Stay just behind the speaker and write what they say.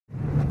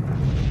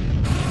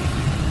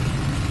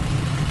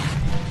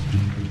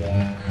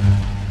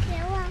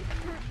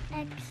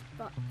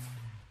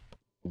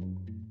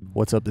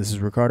What's up, this is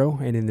Ricardo,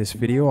 and in this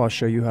video I'll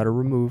show you how to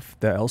remove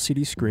the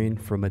LCD screen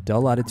from a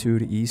Dell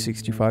Latitude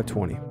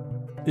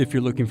E6520. If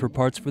you're looking for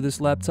parts for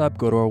this laptop,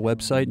 go to our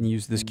website and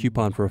use this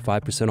coupon for a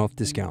 5% off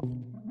discount.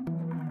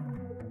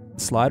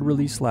 Slide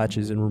release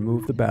latches and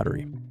remove the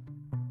battery.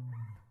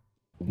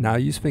 Now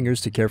use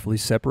fingers to carefully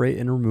separate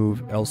and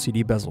remove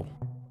LCD bezel.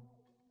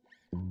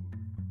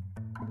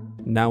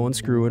 Now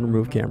unscrew and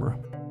remove camera.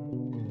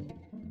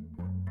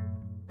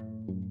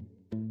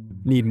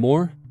 Need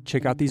more?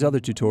 Check out these other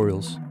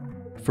tutorials.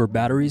 For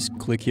batteries,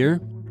 click here.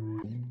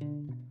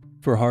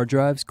 For hard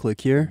drives,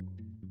 click here.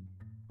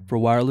 For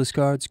wireless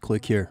cards,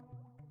 click here.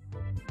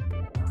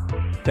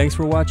 Thanks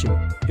for watching.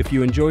 If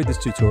you enjoyed this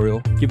tutorial,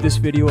 give this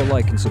video a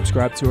like and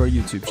subscribe to our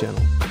YouTube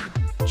channel.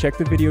 Check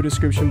the video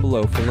description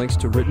below for links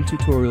to written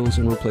tutorials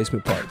and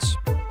replacement parts.